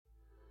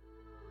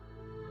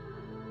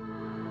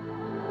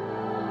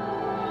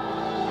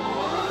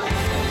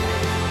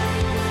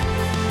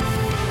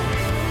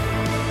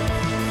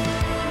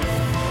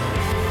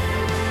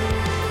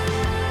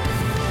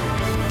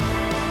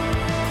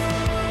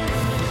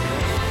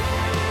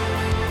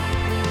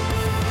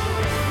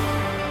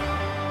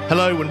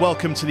Hello and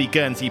welcome to the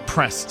Guernsey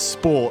Press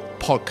Sport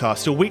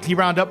Podcast, your weekly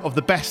roundup of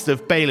the best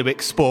of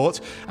bailiwick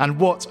sport. And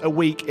what a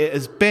week it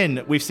has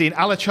been. We've seen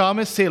Ala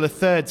Chalmers seal a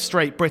third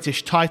straight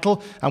British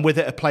title and with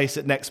it a place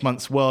at next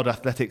month's World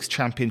Athletics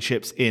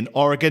Championships in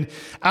Oregon.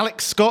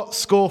 Alex Scott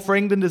score for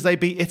England as they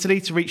beat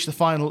Italy to reach the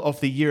final of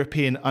the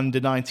European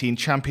Under-19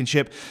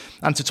 Championship.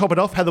 And to top it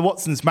off, Heather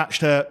Watson's matched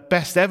her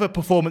best ever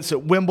performance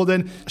at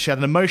Wimbledon. She had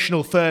an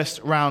emotional first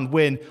round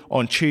win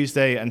on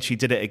Tuesday and she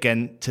did it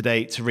again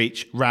today to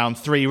reach round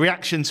 3.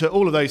 Reaction to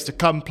all of those to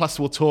come, plus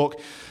we'll talk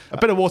a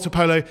bit of water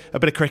polo, a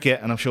bit of cricket,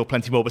 and I'm sure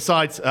plenty more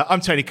besides.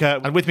 I'm Tony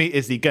Kerr, and with me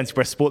is the Guernsey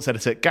Press sports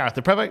editor, Gareth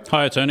de Prevost.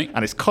 Hi, Tony.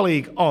 And his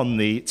colleague on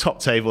the top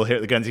table here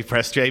at the Guernsey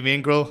Press,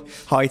 Jamie Ingrell.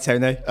 Hi,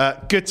 Tony.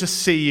 Good to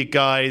see you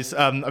guys.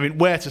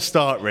 Where to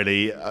start,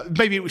 really?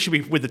 Maybe we should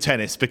be with the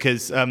tennis,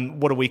 because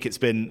what a week it's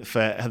been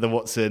for Heather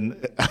Watson.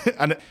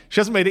 And she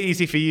hasn't made it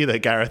easy for you, though,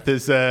 Gareth,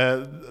 as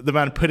the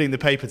man putting the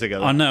paper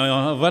together. I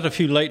know. I've had a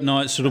few late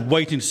nights sort of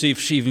waiting to see if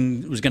she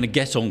even was going to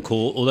get on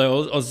court,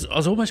 although I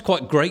was almost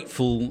quite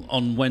grateful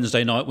on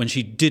Wednesday night when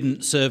she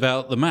didn't serve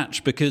out the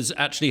match, because it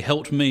actually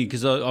helped me,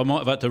 because I might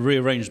have had to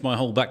rearrange my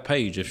whole back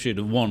page if she'd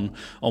have won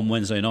on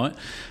Wednesday night.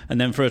 And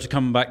then for her to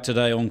come back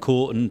today on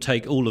court and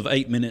take all of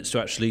 8 minutes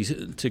to actually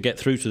to get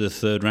through to the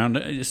third round,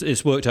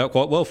 it's worked out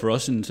quite well for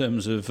us in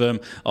terms of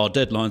our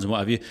deadlines and what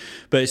have you.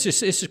 But it's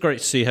just great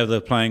to see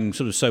Heather playing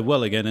sort of so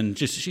well again, and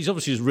she's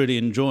obviously just really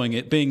enjoying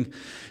it.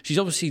 She's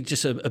obviously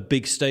just a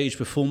big stage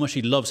performer.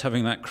 She loves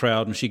having that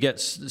crowd, and she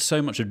gets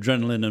so much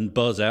adrenaline and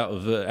buzz out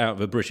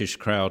of a British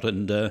crowd.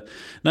 And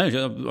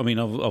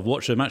I've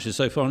watched her matches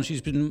so far, and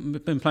she's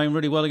been playing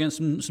really well against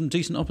some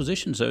decent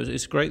opposition. So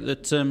it's great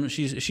that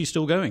she's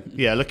still going.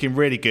 Yeah, looking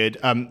really good.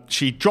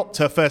 She dropped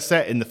her first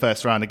set in the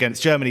first round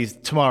against Germany's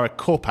Tamara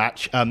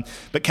Korpach,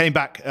 but came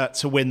back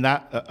to win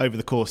that over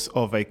the course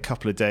of a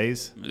couple of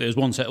days. There was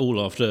one set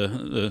all after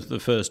the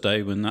first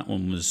day when that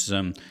one was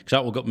because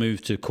that one got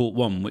moved to court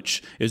 1,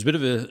 which it was a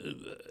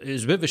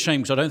bit of a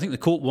shame, because I don't think the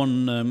court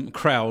 1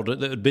 crowd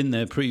that had been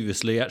there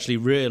previously actually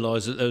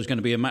realised that there was going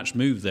to be a match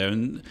move there,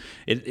 and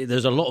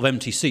there's a lot of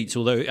empty seats,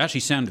 although it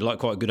actually sounded like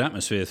quite a good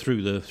atmosphere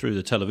through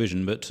the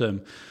television. But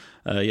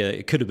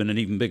it could have been an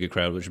even bigger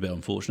crowd, which is a bit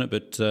unfortunate.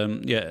 But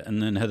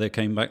and then Heather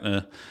came back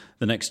the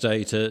next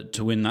day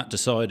to win that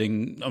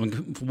deciding.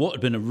 For what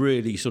had been a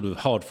really sort of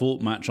hard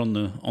fought match on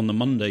the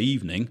Monday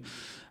evening,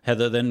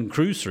 Heather then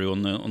cruised through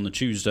on the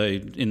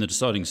Tuesday in the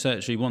deciding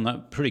set. She won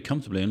that pretty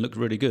comfortably and looked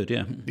really good.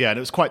 Yeah, and it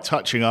was quite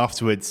touching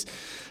afterwards.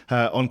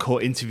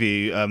 On-court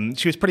interview,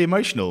 she was pretty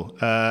emotional,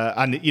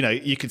 and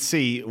you could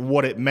see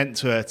what it meant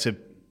to her to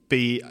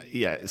be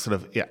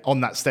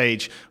on that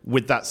stage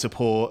with that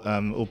support,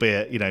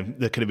 albeit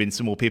there could have been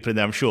some more people in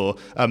there, I'm sure,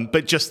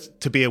 but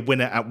just to be a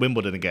winner at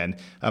Wimbledon again,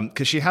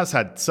 because she has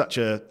had such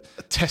a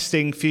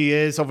testing few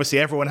years. Obviously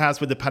everyone has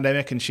with the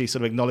pandemic, and she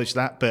sort of acknowledged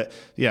that, but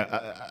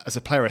as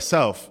a player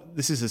herself,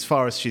 this is as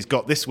far as she's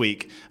got this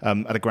week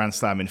at a Grand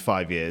Slam in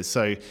 5 years.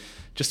 So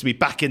just to be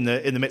back in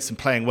the midst and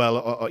playing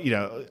well,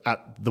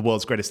 at the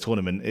world's greatest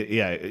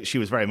tournament, she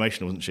was very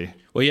emotional, wasn't she?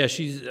 Well, yeah,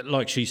 she's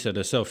like she said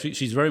herself.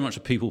 She's very much a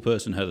people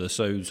person, Heather.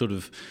 So sort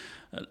of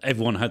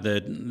everyone had their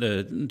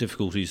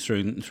difficulties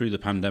through the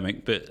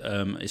pandemic, but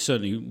it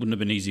certainly wouldn't have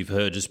been easy for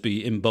her just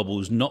be in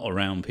bubbles, not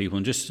around people,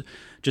 and just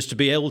to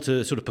be able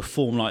to sort of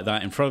perform like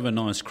that in front of a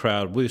nice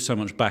crowd with so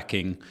much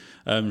backing.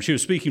 She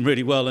was speaking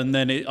really well, and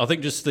then I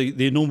think just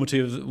the enormity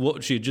of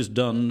what she had just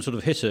done sort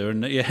of hit her,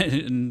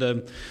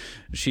 and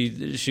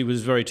she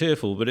was very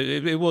tearful. But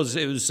it was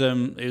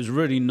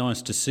really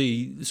nice to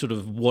see sort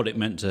of what it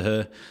meant to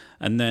her,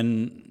 and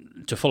then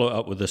to follow it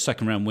up with a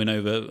second round win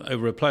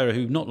over a player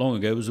who not long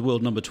ago was the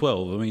world number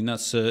 12. I mean,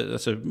 that's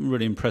a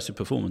really impressive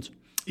performance.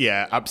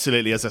 Yeah,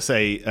 absolutely. As I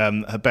say,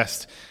 her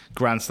best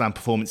Grand Slam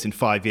performance in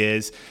 5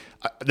 years.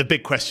 The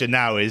big question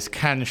now is,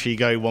 can she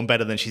go one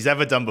better than she's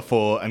ever done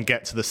before and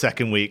get to the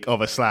second week of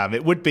a slam?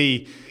 It would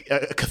be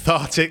a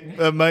cathartic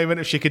moment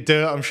if she could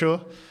do it, I'm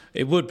sure.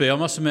 It would be. I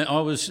must admit,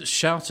 I was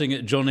shouting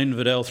at John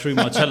Inverdale through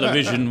my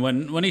television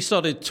when he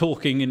started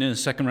talking in a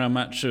second round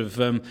match of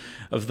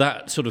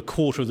that sort of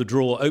quarter of the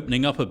draw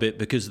opening up a bit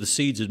because the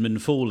seeds had been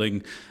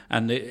falling,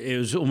 and it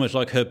was almost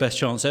like her best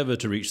chance ever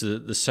to reach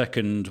the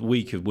second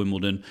week of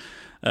Wimbledon.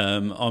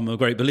 I'm a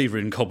great believer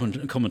in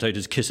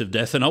commentators' kiss of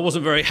death, and I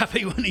wasn't very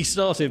happy when he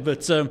started.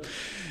 But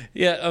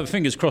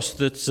fingers crossed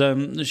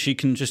that she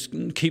can just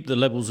keep the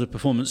levels of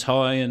performance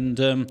high,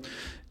 and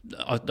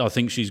I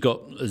think she's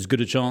got as good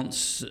a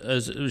chance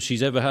as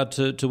she's ever had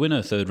to win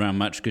her third round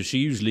match, because she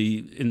usually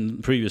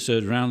in previous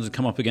third rounds has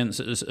come up against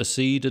a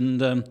seed,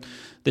 and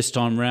this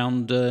time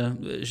round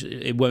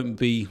it won't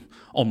be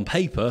on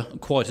paper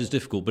quite as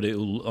difficult, but it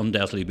will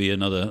undoubtedly be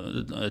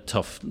another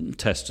tough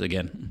test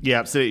again. Yeah,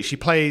 absolutely. She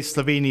plays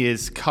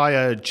Slovenia's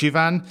Kaja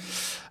Juvan,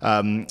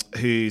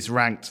 who's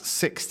ranked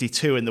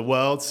 62 in the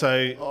world.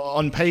 So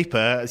on paper,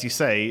 as you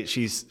say,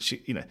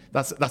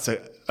 that's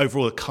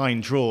overall a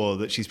kind draw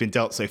that she's been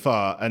dealt so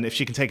far. And if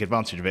she can take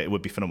advantage of it, it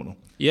would be phenomenal.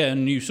 Yeah,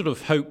 and you sort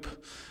of hope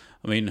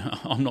I mean,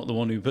 I'm not the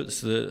one who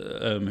puts who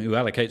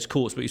allocates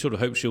courts, but you sort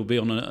of hope she'll be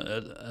on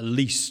at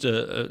least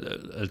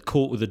a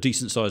court with a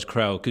decent sized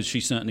crowd, because she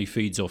certainly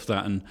feeds off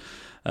that.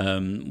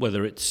 And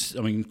whether it's,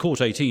 I mean,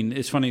 court 18,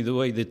 it's funny the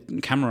way the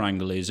camera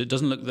angle is. It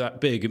doesn't look that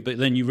big, but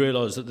then you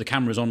realise that the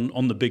camera's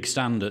on the big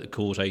stand at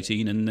court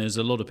 18, and there's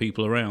a lot of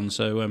people around.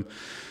 So.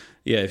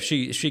 Yeah, if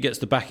she gets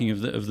the backing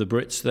of the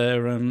Brits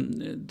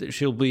there,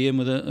 she'll be in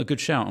with a good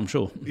shout, I'm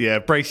sure. Yeah,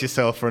 brace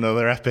yourself for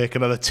another epic,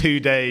 another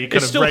 2-day kind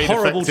it's of still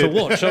horrible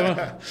rain-affected.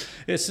 to watch.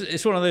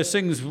 It's one of those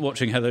things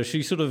watching Heather.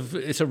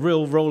 It's a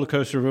real roller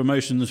coaster of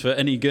emotions for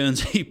any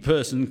Guernsey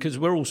person, because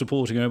we're all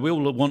supporting her. We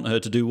all want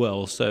her to do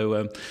well.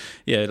 So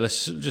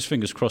let's just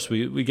fingers crossed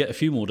we get a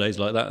few more days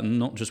like that and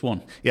not just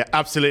one. Yeah,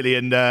 absolutely.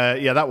 And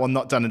that one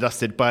not done and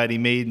dusted by any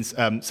means.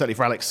 Certainly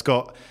for Alex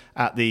Scott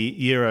at the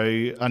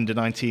Euro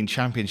Under-19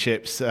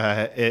 Championships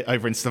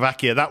over in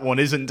Slovakia. That one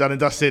isn't done and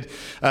dusted.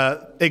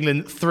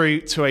 England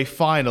through to a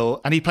final,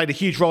 and he played a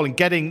huge role in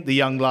getting the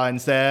young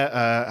Lions there,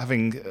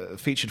 having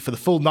featured for the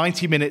full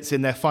 90 minutes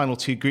in their final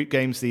 2 group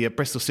games. The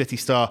Bristol City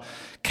star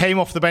came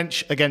off the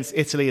bench against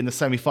Italy in the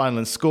semi-final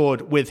and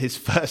scored with his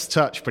first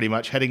touch, pretty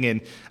much, heading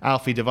in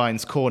Alfie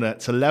Devine's corner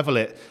to level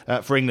it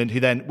for England, who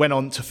then went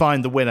on to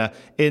find the winner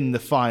in the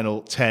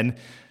final 10.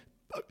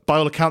 By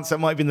all accounts, that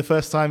might have been the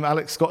first time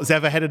Alex Scott has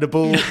ever headed a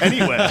ball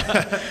anywhere.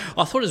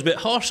 I thought it was a bit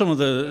harsh, some of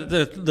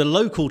the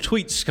local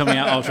tweets coming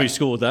out after he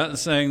scored that,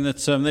 saying that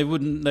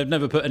they've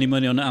never put any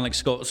money on Alex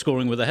Scott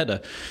scoring with a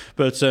header.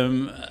 But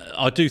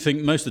I do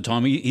think most of the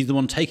time he's the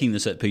one taking the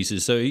set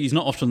pieces, so he's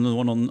not often the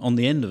one on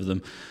the end of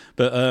them.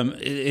 But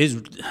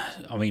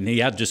he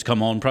had just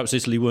come on. Perhaps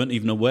Italy weren't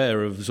even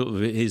aware of sort of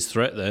his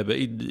threat there, but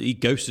he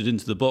ghosted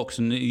into the box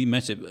and he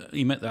met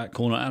that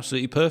corner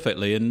absolutely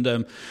perfectly. And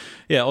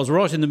I was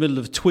right in the middle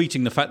of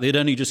tweeting the fact that he'd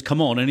only just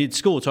come on and he'd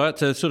scored. So I had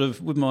to sort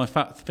of, with my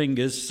fat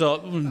fingers,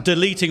 start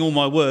deleting all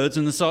my words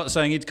and start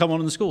saying he'd come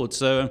on and scored.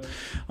 So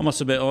I must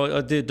admit,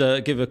 I did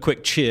give a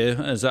quick cheer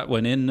as that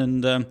went in.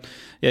 And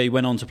he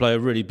went on to play a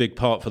really big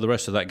part for the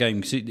rest of that game,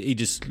 because he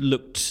just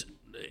looked,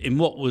 in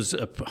what was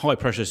a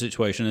high-pressure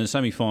situation in a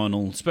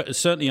semi-final,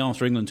 certainly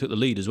after England took the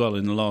lead as well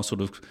in the last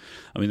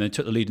they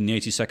took the lead in the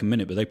 82nd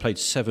minute, but they played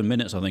 7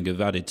 minutes, I think,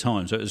 of added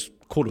time, so it was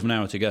a quarter of an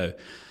hour to go.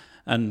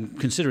 And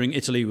considering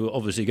Italy were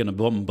obviously going to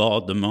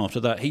bombard them after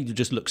that, he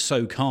just looked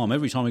so calm.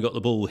 Every time he got the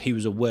ball, he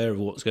was aware of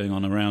what's going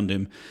on around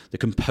him. The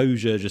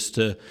composure just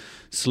to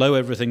slow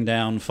everything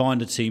down,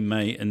 find a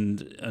teammate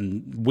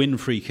and win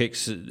free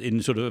kicks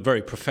in sort of a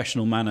very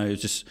professional manner. It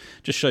just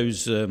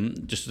shows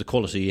just the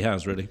quality he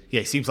has, really. Yeah,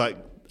 he seems like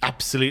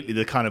absolutely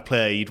the kind of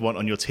player you'd want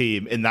on your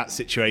team in that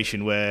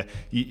situation where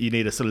you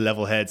need a sort of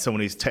level head,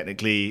 someone who's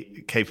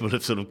technically capable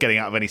of sort of getting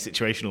out of any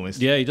situation almost.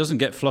 Yeah, he doesn't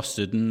get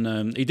flustered,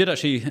 and he did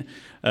actually.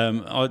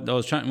 I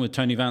was chatting with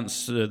Tony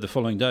Vance the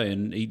following day,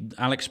 and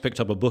Alex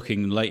picked up a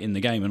booking late in the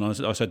game, and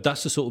I said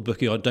that's the sort of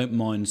booking I don't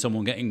mind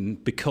someone getting,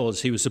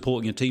 because he was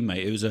supporting a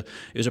teammate. It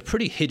was a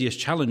pretty hideous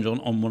challenge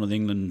on one of the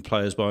England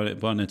players by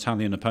an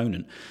Italian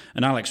opponent,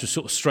 and Alex was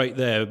sort of straight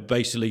there,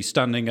 basically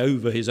standing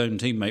over his own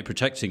teammate,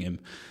 protecting him.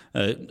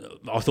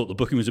 I thought the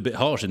booking was a bit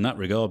harsh in that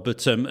regard,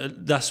 but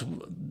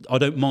I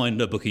don't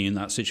mind a booking in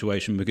that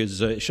situation,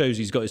 because it shows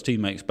he's got his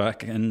teammates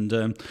back, and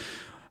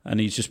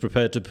he's just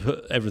prepared to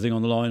put everything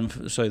on the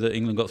line so that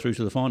England got through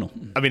to the final.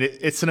 I mean,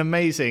 it's an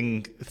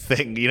amazing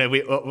thing. You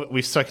know,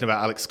 we've spoken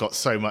about Alex Scott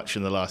so much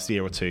in the last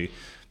year or two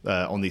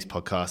on these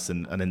podcasts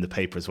and in the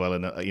paper as well,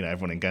 and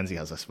everyone in Guernsey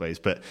has, I suppose,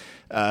 but.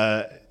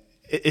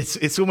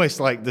 It's almost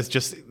like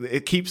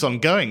it keeps on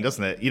going,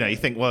 doesn't it? You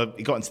think, well,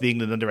 he got into the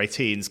England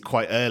under-18s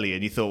quite early,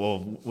 and you thought,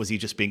 well, was he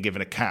just being given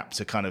a cap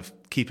to kind of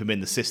keep him in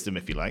the system,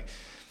 if you like?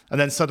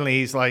 And then suddenly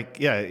he's like,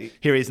 yeah,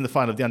 here he is in the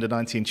final of the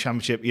under-19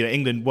 championship.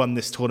 England won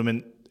this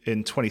tournament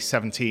in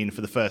 2017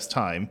 for the first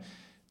time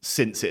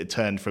since it had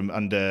turned from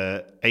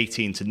under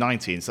 18 to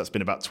 19, so that's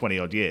been about 20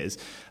 odd years.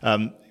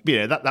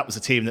 That was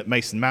a team that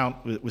Mason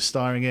Mount was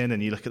starring in,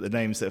 and you look at the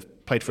names that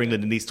have played for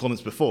England in these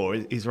tournaments before,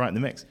 he's right in the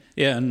mix.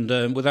 Yeah,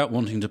 and without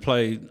wanting to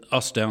play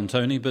us down,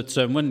 Tony, but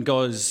when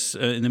guys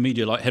in the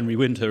media like Henry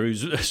Winter,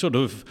 who's sort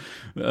of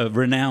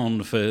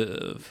renowned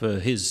for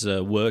his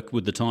work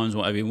with the Times,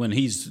 whatever, when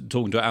he's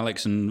talking to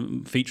Alex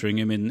and featuring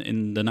him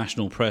in the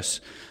national press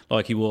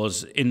like he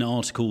was in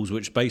articles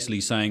which basically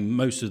saying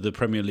most of the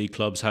Premier League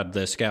clubs had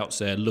their scouts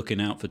there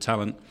looking out for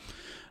talent.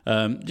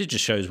 It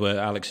just shows where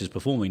Alex is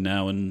performing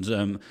now,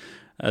 and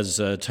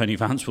as Tony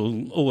Vance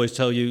will always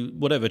tell you,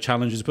 whatever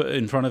challenge is put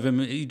in front of him,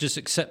 he just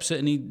accepts it,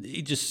 and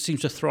he just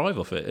seems to thrive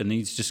off it, and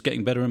he's just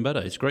getting better and better.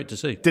 It's great to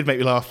see. Did make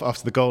me laugh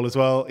after the goal as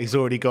well. He's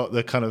already got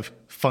the kind of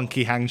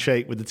funky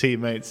handshake with the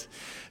teammates.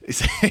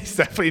 he's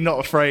definitely not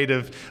afraid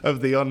of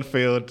the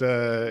on-field,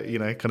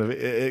 kind of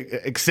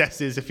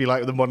excesses, if you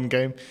like, of the modern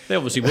game. They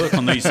obviously work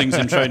on these things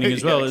in training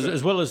as well,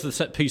 as well as the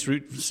set piece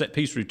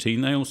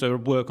routine. They also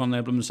work on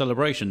their blooming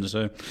celebrations.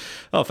 So,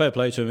 fair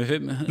play to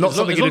him. As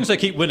long as they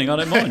keep winning, I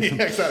don't mind.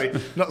 Yeah,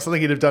 exactly. Not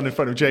something he'd have done in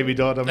front of Jamie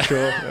Dodd, I'm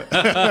sure.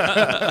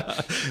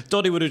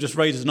 Doddy would have just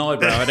raised an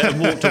eyebrow at it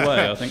and walked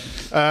away, I think.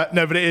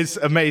 No, but it is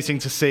amazing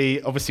to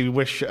see. Obviously, we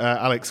wish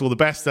Alex all the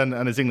best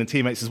and his England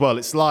teammates as well.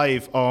 It's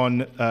live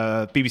on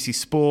BBC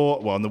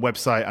Sport, on the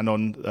website and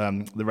on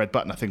the Red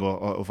Button, I think,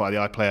 or via the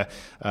iPlayer.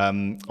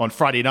 On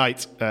Friday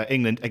night,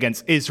 England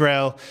against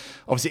Israel.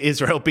 Obviously,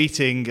 Israel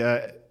beating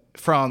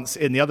France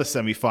in the other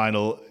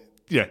semi-final.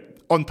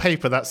 On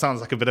paper, that sounds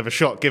like a bit of a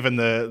shock, given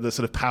the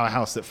sort of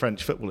powerhouse that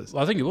French football is.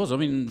 Well, I think it was. I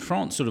mean,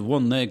 France sort of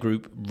won their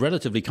group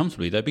relatively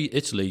comfortably. They beat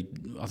Italy,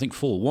 I think,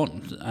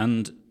 4-1,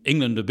 and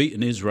England had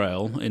beaten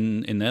Israel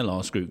in their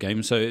last group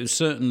game. So it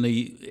was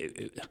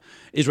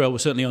Israel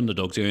was certainly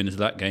underdogs going into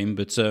that game.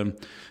 But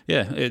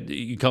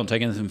you can't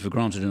take anything for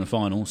granted in the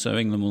final. So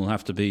England will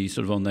have to be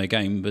sort of on their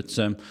game. But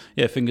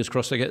fingers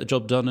crossed they get the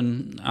job done,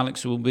 and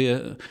Alex will be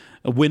a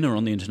winner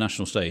on the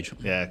international stage.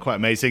 Yeah, quite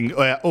amazing.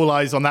 All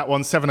eyes on that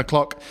one,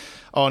 7:00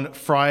 on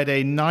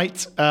Friday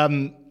night.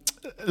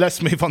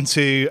 Let's move on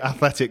to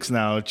athletics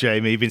now,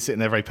 Jamie. You've been sitting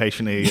there very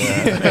patiently.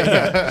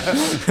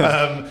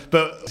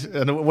 But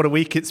what a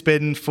week it's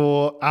been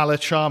for Ala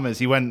Chalmers.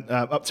 He went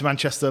up to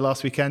Manchester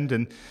last weekend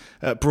and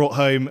brought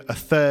home a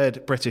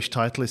third British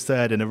title, his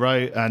third in a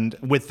row, and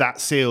with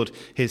that sealed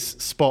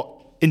his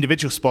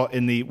individual spot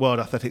in the World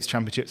Athletics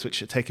Championships,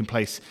 which are taking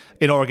place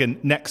in Oregon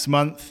next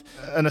month.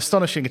 An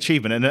astonishing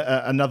achievement, and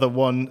another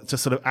one to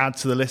sort of add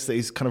to the list that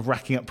he's kind of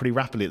racking up pretty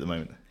rapidly at the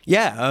moment.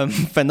 Yeah,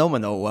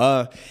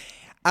 phenomenal.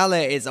 Ala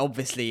is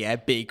obviously a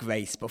big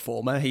race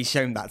performer. He's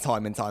shown that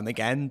time and time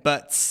again.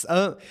 But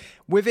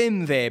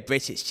within the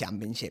British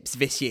Championships,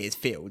 this year's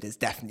field is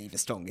definitely the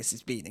strongest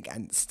it's been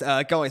against.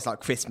 Guys like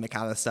Chris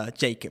McAllister,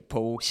 Jacob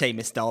Paul,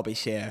 Seamus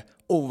Derbyshire,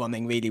 all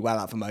running really well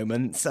at the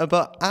moment.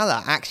 But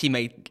Ala actually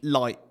made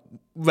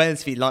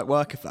relatively light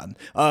work of them.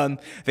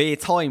 The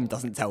time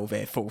doesn't tell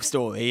the full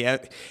story.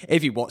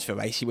 If you watch the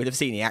race, you would have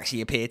seen he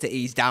actually appeared to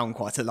ease down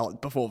quite a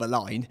lot before the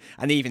line,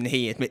 and even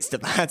he admits to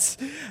that.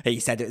 He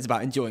said it was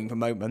about enjoying the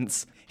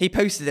moments. He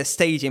posted a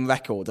staging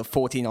record of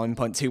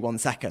 49.21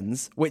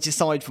 seconds, which,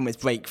 aside from his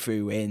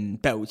breakthrough in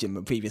Belgium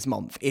the previous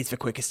month, is the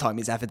quickest time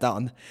he's ever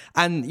done.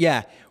 And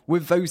yeah,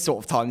 with those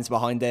sort of times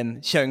behind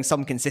him, showing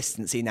some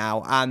consistency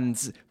now,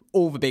 and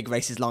all the big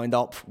races lined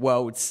up,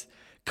 Worlds,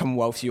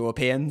 Commonwealth,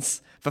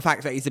 Europeans, the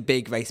fact that he's a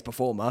big race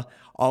performer,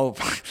 I'll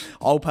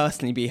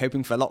personally be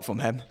hoping for a lot from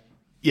him.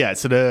 Yeah,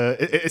 so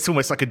it's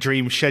almost like a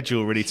dream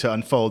schedule really to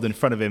unfold in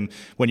front of him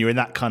when you're in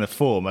that kind of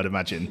form, I'd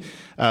imagine.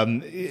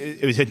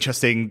 It was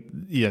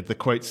interesting, the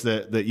quotes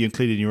that you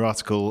included in your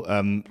article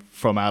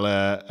from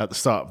Ala at the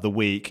start of the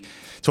week.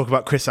 Talk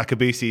about Chris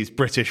Akabusi's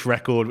British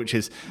record, which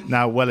is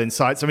now well in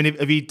sight. So, I mean,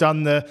 have you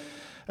done the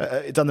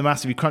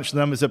maths? Have you crunched the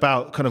numbers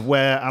about kind of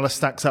where Ala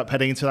stacks up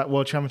heading into that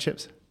World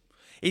Championships?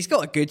 He's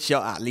got a good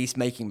shot at least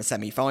making the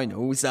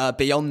semi-finals.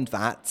 Beyond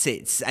that,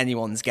 it's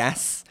anyone's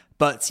guess.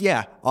 But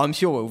yeah, I'm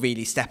sure he'll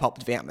really step up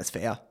to the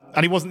atmosphere.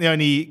 And he wasn't the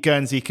only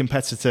Guernsey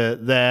competitor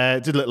there.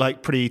 It did look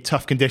like pretty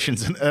tough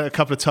conditions and a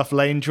couple of tough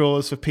lane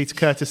draws for Peter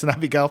Curtis and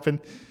Abby Galpin.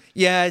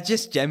 Yeah,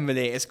 just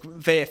generally,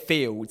 their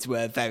fields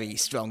were very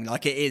strong,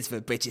 like it is the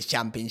British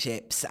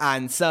Championships.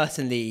 And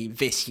certainly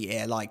this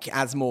year,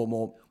 as more and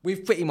more,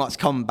 we've pretty much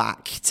come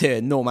back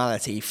to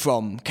normality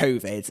from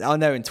COVID. I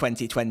know in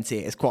 2020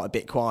 it's quite a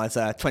bit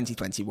quieter.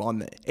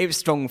 2021, it was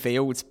strong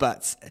fields,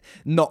 but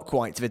not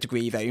quite to the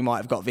degree that we might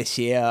have got this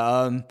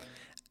year.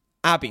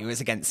 Abby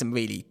was against some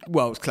really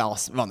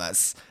world-class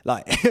runners.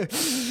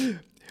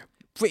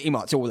 Pretty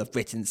much all of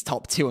Britain's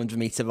top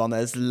 200-metre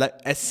runners,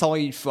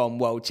 aside from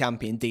world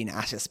champion Dina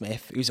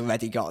Asher-Smith, who's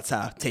already got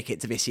a ticket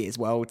to this year's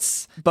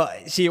Worlds.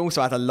 But she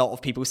also had a lot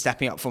of people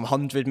stepping up from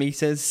 100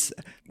 metres,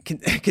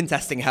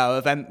 contesting her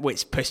event,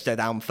 which pushed her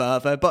down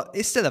further. But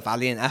it's still a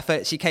valiant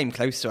effort. She came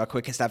close to her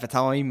quickest ever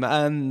time.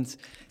 And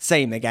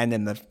same again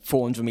in the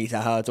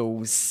 400-metre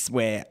hurdles,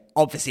 where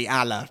obviously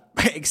Ala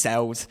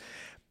excelled.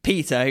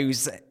 Peter,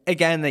 who's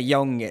again a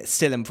young,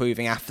 still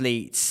improving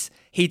athlete,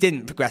 he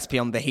didn't progress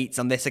beyond the heats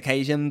on this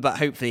occasion, but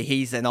hopefully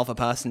he's another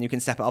person who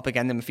can step it up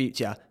again in the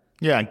future.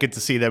 Yeah, and good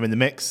to see them in the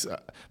mix. Am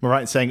I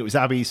right in saying it was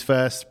Abby's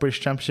first British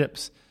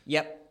Championships?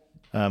 Yep.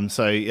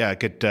 So yeah, a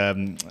good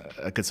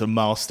sort of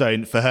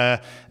milestone for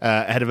her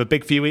ahead of a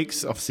big few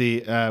weeks,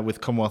 obviously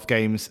with Commonwealth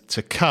Games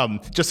to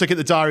come. Just look at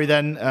the diary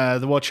then.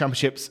 The World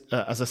Championships,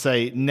 as I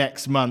say,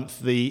 next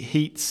month. The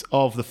heats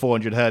of the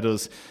 400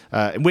 hurdles,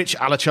 in which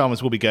Ala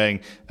Chalmers will be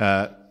going.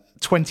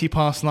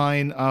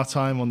 9:20 our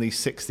time on the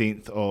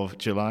 16th of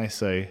July,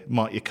 so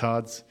mark your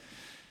cards.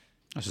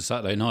 That's a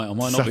Saturday night. I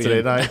might not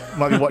Saturday be night.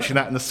 Might be watching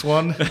that in the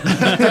Swan.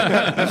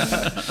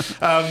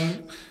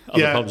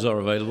 Other pubs are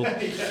available.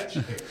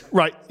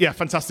 Right, yeah,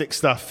 fantastic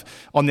stuff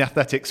on the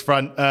athletics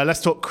front.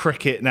 Let's talk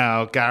cricket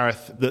now,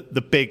 Gareth.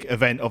 The big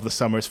event of the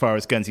summer as far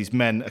as Guernsey's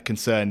men are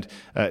concerned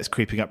is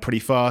creeping up pretty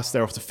fast.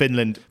 They're off to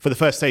Finland for the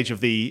first stage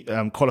of the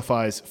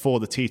qualifiers for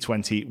the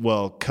T20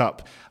 World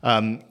Cup,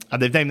 and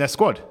they've named their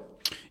squad.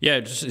 Yeah,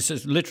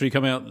 it's literally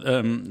come out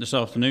this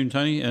afternoon,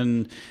 Tony,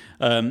 and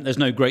there's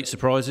no great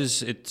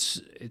surprises. It's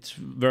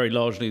very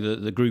largely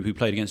the group who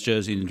played against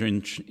Jersey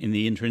in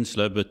the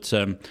Inter-Insular, but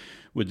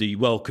with the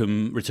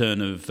welcome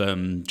return of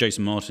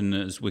Jason Martin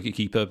as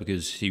wicketkeeper,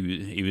 because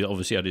he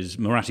obviously had his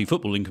Marathi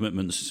footballing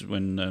commitments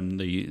when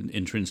the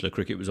Inter-Insular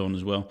cricket was on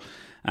as well.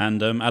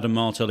 And Adam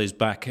Martel is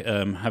back,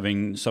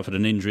 having suffered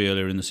an injury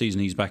earlier in the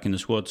season. He's back in the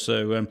squad.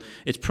 So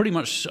it's pretty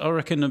much, I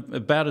reckon,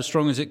 about as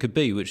strong as it could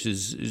be, which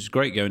is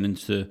great going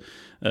into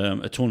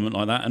a tournament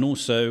like that. And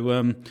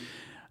also,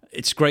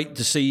 it's great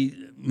to see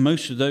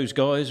most of those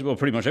guys, well,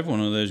 pretty much every one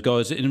of those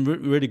guys, in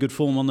really good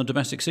form on the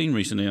domestic scene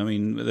recently. I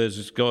mean,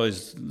 there's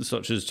guys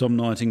such as Tom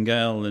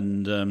Nightingale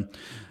and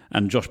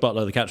Josh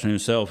Butler, the captain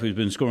himself, who's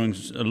been scoring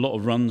a lot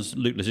of runs.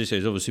 Luke Lazissier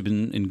has obviously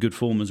been in good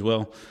form as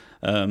well.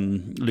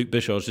 Luke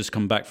Bishop's just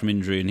come back from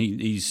injury and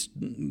he's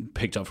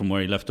picked up from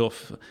where he left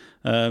off.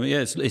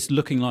 It's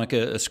looking like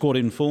a squad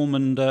in form,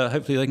 and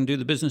hopefully they can do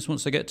the business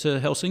once they get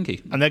to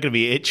Helsinki. And they're going to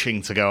be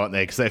itching to go, aren't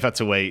they? Because they've had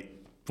to wait,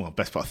 well,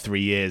 best part of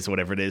 3 years or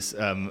whatever it is,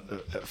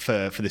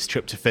 for this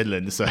trip to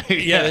Finland. So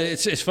yeah,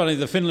 it's funny.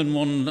 The Finland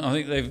one,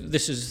 I think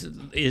this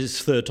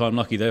is third time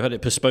lucky. They've had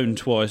it postponed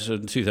twice,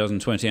 in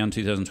 2020 and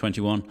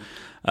 2021.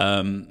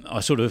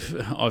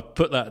 I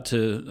put that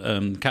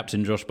to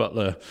Captain Josh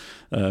Butler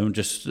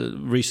just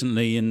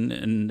recently,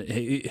 and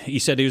he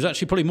said he was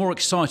actually probably more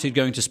excited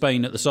going to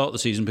Spain at the start of the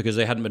season because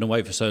they hadn't been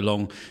away for so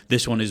long.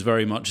 This one is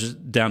very much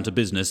down to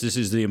business. This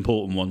is the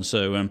important one.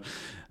 So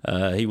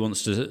he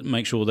wants to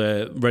make sure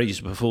they're ready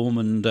to perform,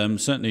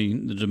 and certainly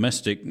the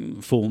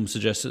domestic form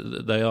suggests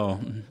that they are.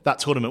 That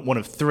tournament, one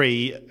of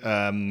three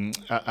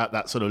at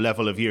that sort of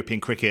level of European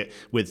cricket,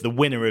 with the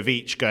winner of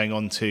each going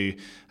on to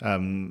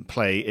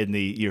play in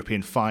the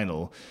European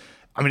final.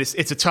 I mean,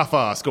 it's a tough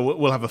ask.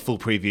 We'll have a full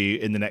preview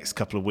in the next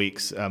couple of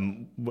weeks,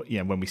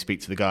 when we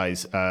speak to the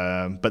guys.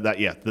 But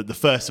the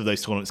first of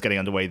those tournaments getting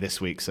underway this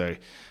week. So,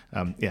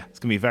 it's going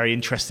to be very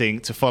interesting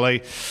to follow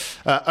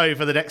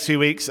over the next few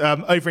weeks.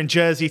 Over in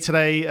Jersey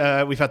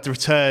today, we've had the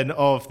return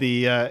of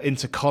the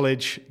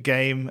inter-college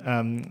game,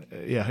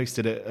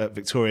 hosted at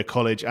Victoria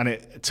College, and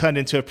it turned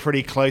into a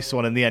pretty close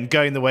one in the end,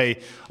 going the way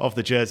of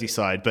the Jersey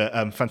side. But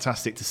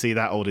fantastic to see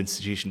that old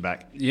institution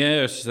back.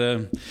 Yeah,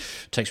 it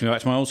takes me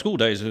back to my old school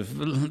days.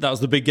 That was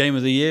the big game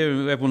of the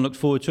year. Everyone looked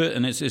forward to it,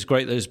 and it's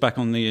great that it's back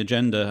on the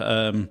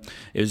agenda.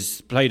 It was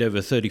played over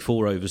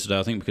 34 overs today,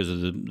 I think, because of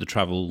the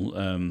travel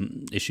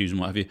issues and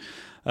what have you.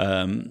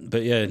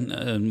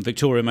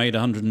 Victoria made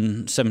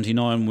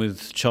 179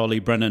 with Charlie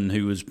Brennan,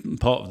 who was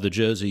part of the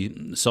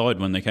Jersey side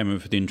when they came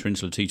over for the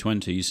Inter-Insular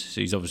T20s.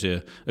 He's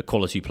obviously a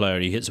quality player.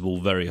 He hits the ball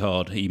very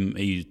hard.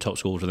 He top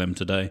scored for them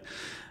today.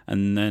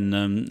 And then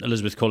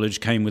Elizabeth College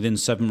came within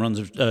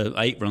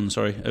 8 runs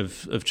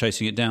of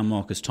chasing it down.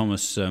 Marcus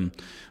Thomas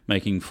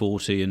making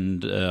 40,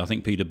 and I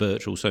think Peter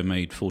Birch also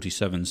made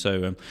 47.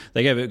 So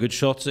they gave it a good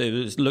shot.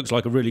 It looks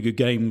like a really good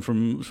game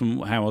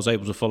from how I was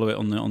able to follow it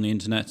on the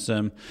internet.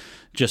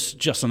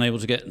 Just unable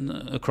to get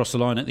across the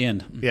line at the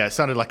end. Yeah, it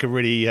sounded like a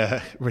really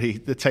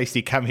the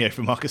tasty cameo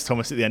from Marcus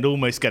Thomas at the end,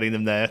 almost getting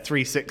them there.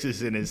 3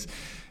 sixes in his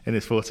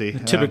 40.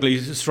 Typically,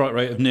 strike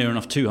rate of near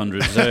enough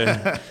 200. So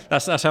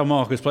that's how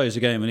Marcus plays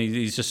the game, and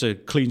he's just a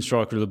clean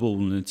striker of the ball,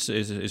 and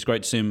it's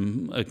great to see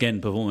him again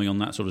performing on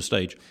that sort of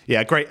stage.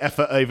 Yeah, great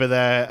effort over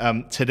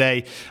there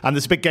today. And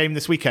there's a big game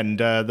this weekend,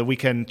 the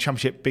weekend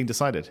championship being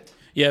decided.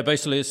 Yeah,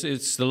 basically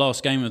it's the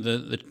last game of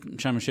the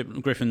championship.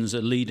 Griffins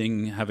are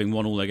leading, having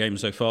won all their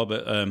games so far,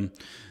 but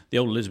the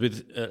old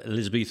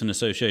Elizabethan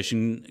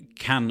Association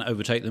can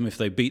overtake them if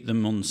they beat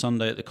them on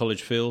Sunday at the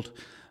College Field.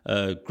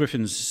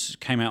 Griffins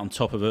came out on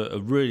top of a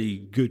really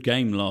good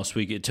game last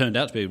week. It turned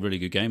out to be a really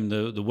good game.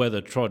 The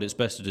weather tried its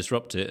best to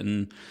disrupt it,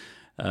 and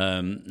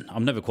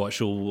I'm never quite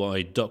sure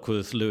why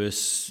Duckworth,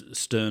 Lewis,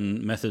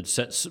 Stern method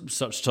sets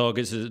such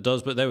targets as it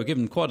does, but they were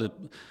given quite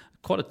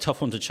a tough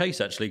one to chase,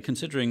 actually,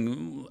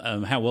 considering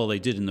how well they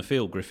did in the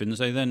field, Griffins.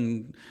 They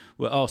then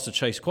were asked to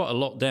chase quite a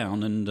lot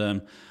down, and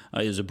it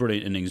was a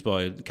brilliant innings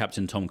by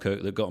Captain Tom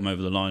Kirk that got them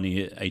over the line. He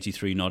hit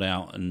 83 not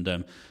out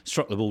and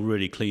struck the ball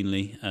really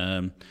cleanly.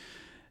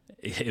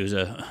 It was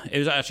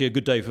actually a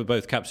good day for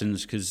both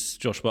captains, because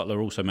Josh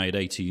Butler also made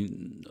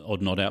 80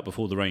 odd not out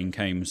before the rain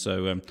came.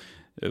 So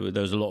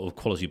there was a lot of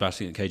quality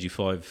batting at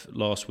KG5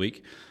 last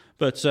week.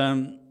 But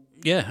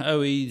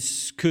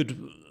OEs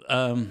could.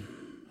 I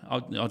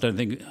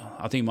think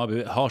it might be a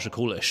bit harsh to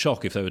call it a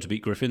shock if they were to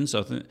beat Griffins.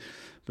 I think,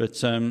 but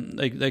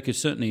they could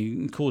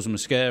certainly cause them a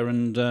scare,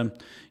 and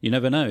you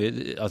never know.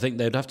 I think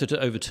they'd have to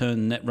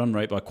overturn net run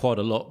rate by quite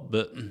a lot,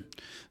 but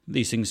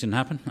these things can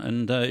happen,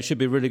 and it should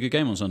be a really good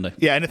game on Sunday.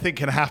 Yeah, anything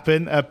can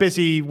happen. A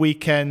busy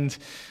weekend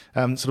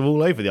sort of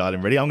all over the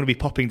island, really. I'm going to be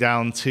popping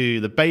down to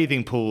the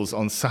bathing pools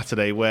on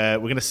Saturday, where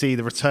we're going to see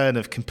the return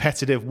of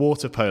competitive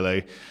water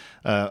polo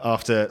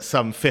after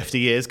some 50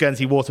 years.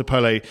 Guernsey Water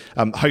Polo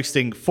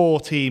hosting 4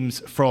 teams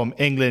from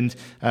England,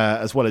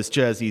 as well as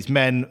Jersey's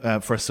men,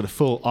 for a sort of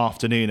full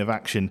afternoon of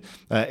action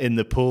in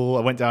the pool. I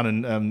went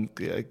down and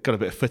got a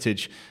bit of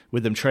footage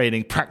with them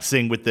training,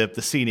 practicing with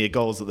the senior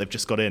goals that they've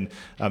just got in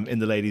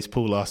the ladies'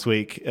 pool last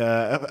week.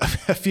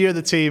 A few of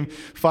the team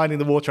finding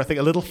the water, I think,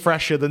 a little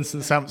fresher than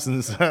St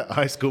Sampson's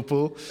high school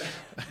pool.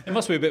 It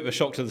must be a bit of a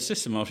shock to the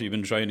system after you've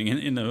been training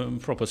in a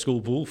proper school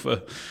pool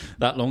for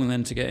that long, and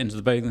then to get into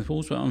the bathing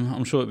pools. But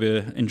I'm sure it'll be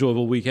an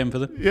enjoyable weekend for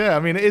them. Yeah, I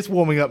mean, it is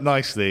warming up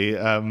nicely.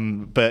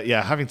 But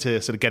yeah, having to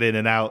sort of get in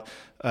and out,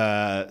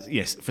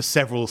 yes, for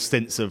several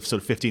stints of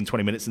sort of 15,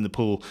 20 minutes in the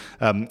pool,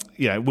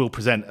 will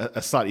present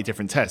a slightly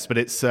different test. But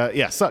it's,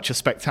 such a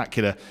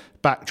spectacular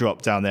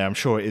backdrop down there. I'm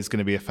sure it is going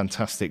to be a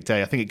fantastic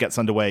day. I think it gets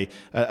underway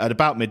at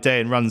about midday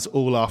and runs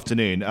all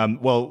afternoon.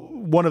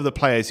 One of the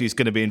players who's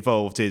going to be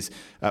involved is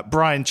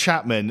Brian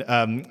Chapman,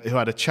 who I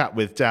had a chat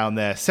with down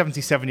there,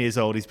 77 years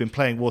old. He's been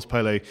playing water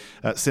polo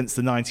since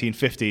the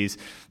 1950s.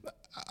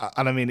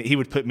 And I mean, he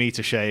would put me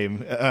to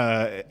shame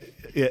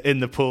in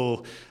the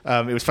pool.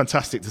 It was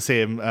fantastic to see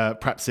him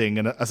practicing.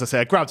 And as I say,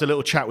 I grabbed a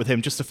little chat with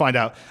him just to find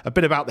out a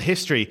bit about the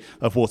history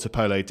of water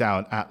polo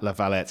down at La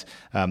Valette,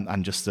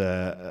 and just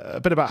a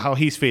bit about how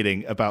he's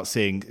feeling about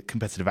seeing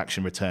competitive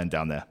action return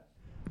down there.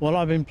 Well,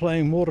 I've been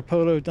playing water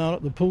polo down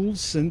at the pools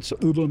since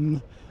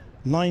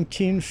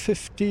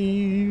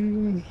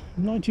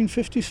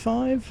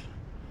 1955.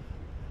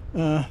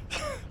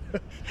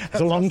 It's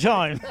a long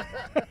time.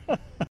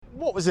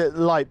 What was it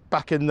like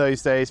back in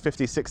those days,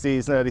 50s,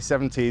 60s and early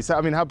 70s?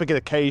 I mean, how big an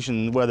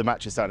occasion were the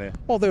matches down here?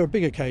 Well, there were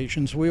big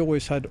occasions. We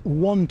always had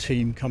one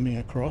team coming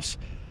across.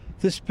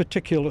 This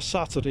particular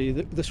Saturday,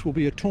 this will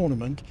be a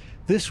tournament.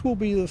 This will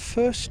be the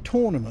first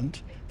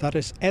tournament that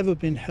has ever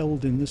been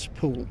held in this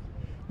pool.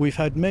 We've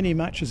had many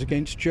matches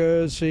against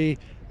Jersey,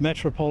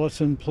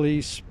 Metropolitan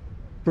Police,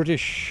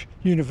 British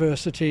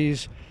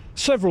universities,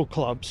 several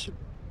clubs.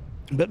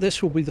 But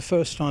this will be the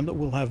first time that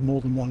we'll have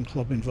more than one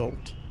club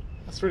involved.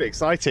 That's really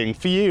exciting.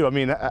 For you, I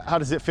mean, how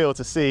does it feel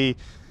to see,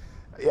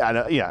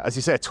 as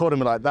you say, a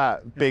tournament like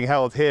that being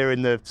held here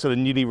in the sort of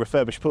newly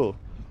refurbished pool?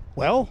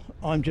 Well,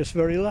 I'm just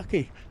very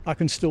lucky. I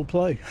can still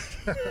play.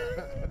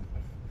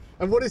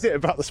 And what is it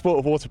about the sport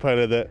of water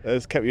polo that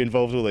has kept you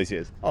involved all those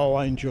years? Oh,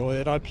 I enjoy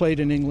it. I played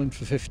in England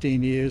for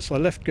 15 years. I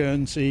left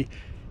Guernsey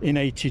in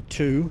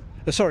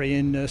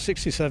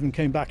 67,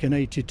 came back in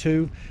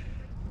 82.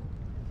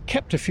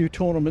 Kept a few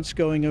tournaments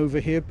going over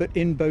here, but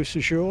in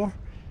Beausejour.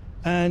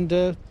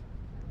 And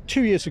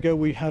 2 years ago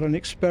we had an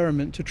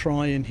experiment to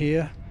try in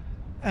here,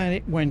 and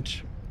it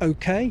went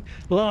okay.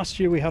 Last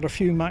year we had a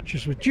few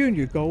matches with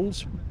junior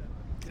golds.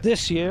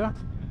 This year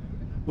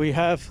we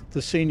have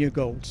the senior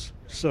golds.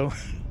 So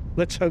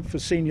let's hope for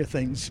senior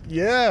things.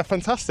 Yeah,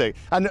 fantastic.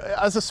 And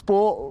as a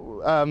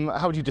sport,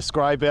 how would you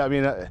describe it? I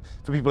mean,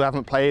 for people who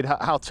haven't played,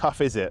 how tough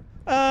is it?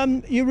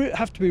 You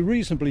have to be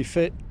reasonably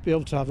fit, be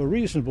able to have a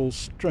reasonable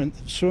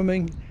strength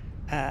swimming,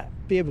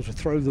 be able to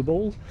throw the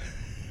ball,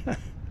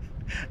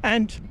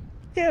 and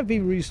be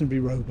reasonably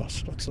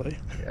robust, I'd say.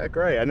 Yeah,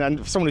 great. And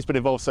for someone who's been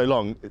involved so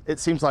long, it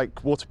seems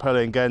like water polo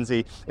in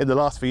Guernsey in the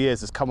last few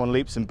years has come on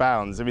leaps and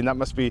bounds. I mean, that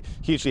must be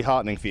hugely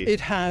heartening for you.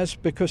 It has,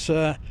 because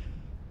a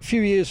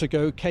few years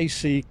ago,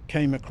 Casey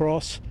came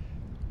across.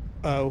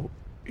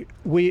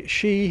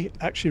 She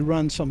actually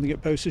ran something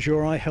at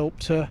Beausejour. I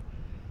helped her.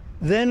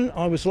 Then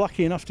I was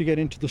lucky enough to get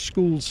into the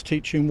schools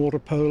teaching water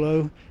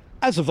polo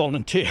as a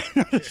volunteer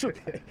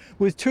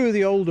with two of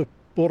the older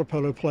water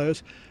polo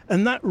players,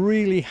 and that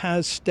really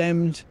has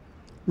stemmed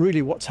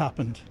what's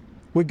happened.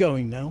 We're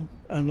going now,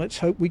 and let's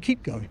hope we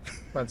keep going.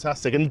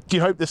 Fantastic. And do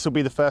you hope this will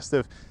be the first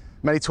of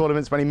many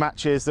tournaments, many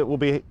matches that we'll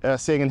be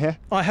seeing in here?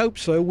 I hope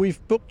so. We've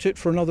booked it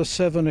for another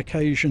 7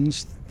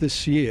 occasions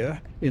this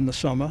year in the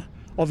summer.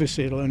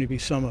 Obviously it'll only be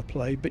summer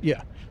play, but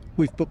yeah,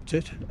 we've booked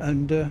it,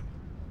 and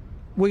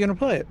we're going to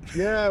play it.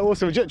 Yeah,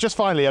 awesome. Just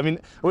finally, I mean,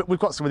 we've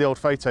got some of the old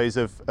photos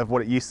of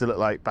what it used to look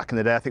like back in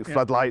the day. I think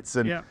floodlights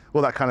and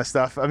all that kind of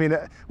stuff. I mean,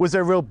 was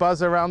there a real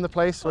buzz around the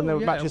place when there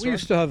were matches? We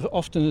used to have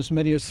often as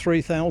many as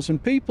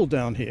 3,000 people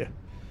down here.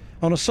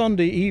 On a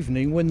Sunday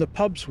evening when the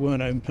pubs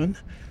weren't open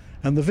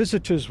and the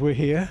visitors were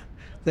here,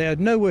 they had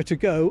nowhere to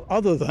go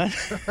other than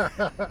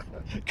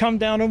come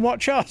down and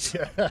watch us.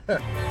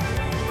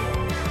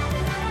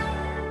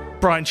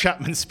 Brian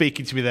Chapman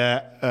speaking to me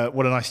there.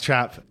 What a nice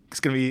chap. It's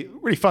going to be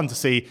really fun to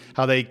see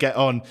how they get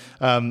on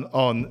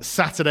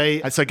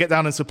Saturday. And so get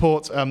down and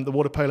support the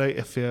water polo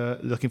if you're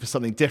looking for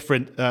something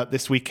different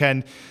this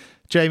weekend.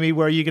 Jamie,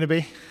 where are you going to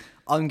be?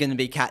 I'm going to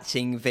be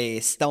catching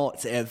the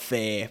start of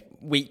the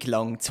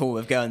week-long Tour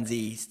of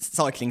Guernsey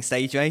cycling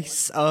stage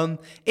race.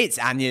 It's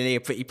annually a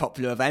pretty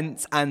popular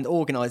event, and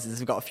organisers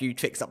have got a few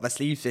tricks up their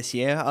sleeves this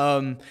year,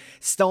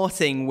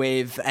 starting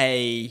with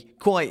a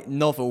quite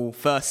novel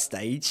first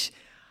stage.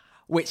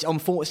 which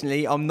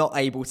unfortunately I'm not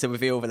able to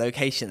reveal the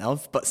location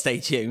of, but stay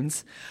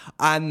tuned.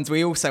 And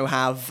we also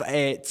have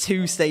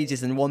 2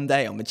 stages in one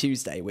day on the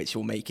Tuesday, which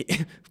will make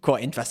it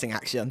quite interesting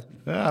action.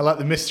 I like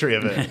the mystery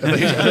of it. Are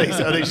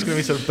they just going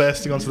to be sort of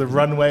bursting onto the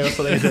runway or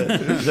something?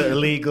 Is it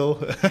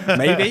illegal?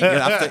 Maybe. You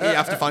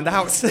have to find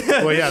out.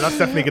 Well, yeah, that's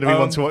definitely going to be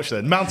one to watch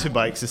then. Mountain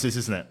bikes, this is,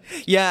 isn't it?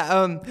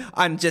 Yeah,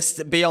 and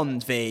just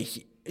beyond the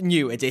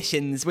new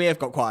additions, we have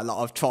got quite a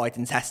lot of tried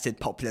and tested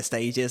popular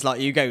stages. Like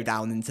you go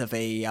down into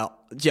the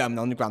German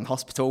Underground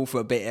Hospital for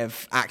a bit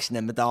of action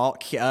in the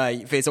dark.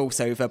 There's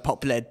also the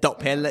popular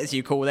Dopphill, as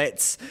you call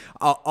it,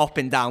 up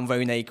and down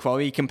Rhone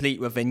Quarry, complete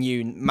with a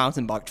new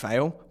mountain bike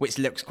trail, which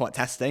looks quite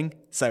testing.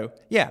 So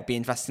yeah, it'd be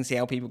interesting to see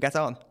how people get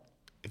on.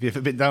 Have you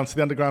ever been down to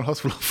the Underground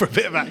Hospital for a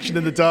bit of action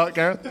in the dark,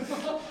 Gareth?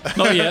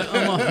 Not yet.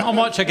 I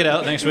might check it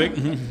out next week.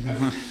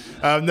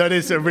 No, it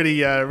is a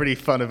really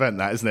fun event,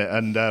 that, isn't it?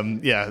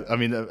 And yeah, I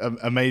mean,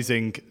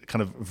 amazing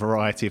kind of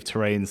variety of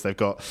terrains they've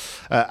got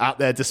at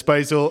their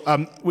disposal.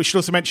 We should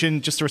also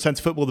mention, just to return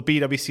to football, the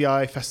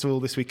BWCI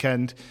Festival this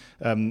weekend,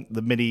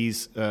 the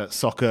Minis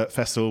Soccer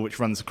Festival, which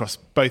runs across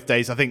both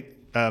days. I think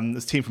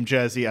there's a team from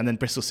Jersey and then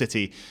Bristol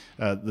City,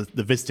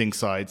 the visiting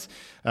sides.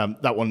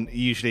 That one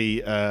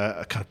usually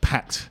a kind of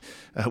packed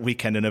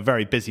weekend and a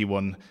very busy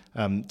one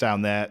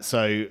down there.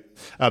 So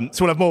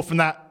we'll have more from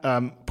that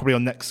probably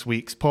on next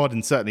week's pod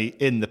and certainly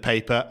in the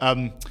paper.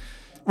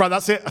 Right,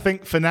 that's it, I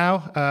think, for now.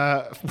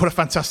 What a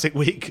fantastic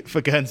week for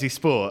Guernsey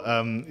Sport.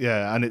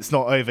 Yeah, and it's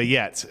not over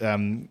yet.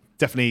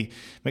 Definitely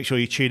make sure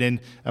you tune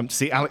in to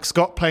see Alex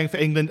Scott playing for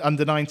England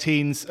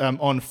under-19s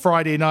on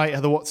Friday night,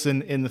 Heather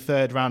Watson in the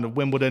 3rd round of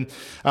Wimbledon.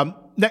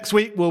 Next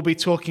week, we'll be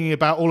talking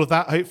about all of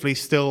that, hopefully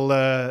still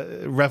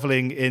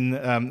revelling in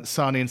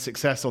Sarnian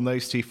success on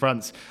those 2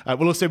 fronts.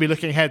 We'll also be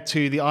looking ahead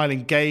to the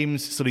Island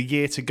Games, sort of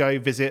year to go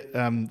visit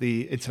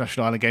the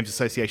International Island Games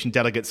Association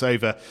delegates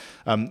over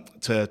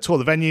to tour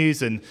the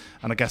venues and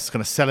I guess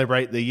kind of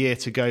celebrate the year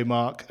to go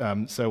mark.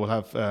 So we'll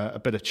have a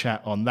bit of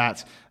chat on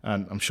that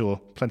and I'm sure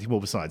plenty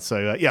more besides.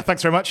 So yeah,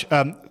 thanks very much.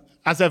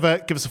 As ever,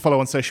 give us a follow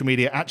on social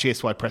media at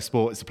GSY Press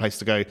Sport. It's the place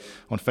to go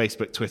on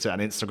Facebook, Twitter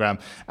and Instagram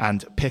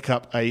and pick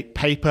up a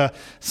paper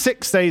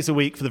 6 days a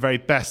week for the very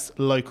best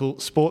local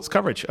sports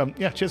coverage.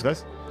 Yeah, cheers,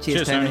 guys.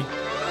 Cheers, Tony.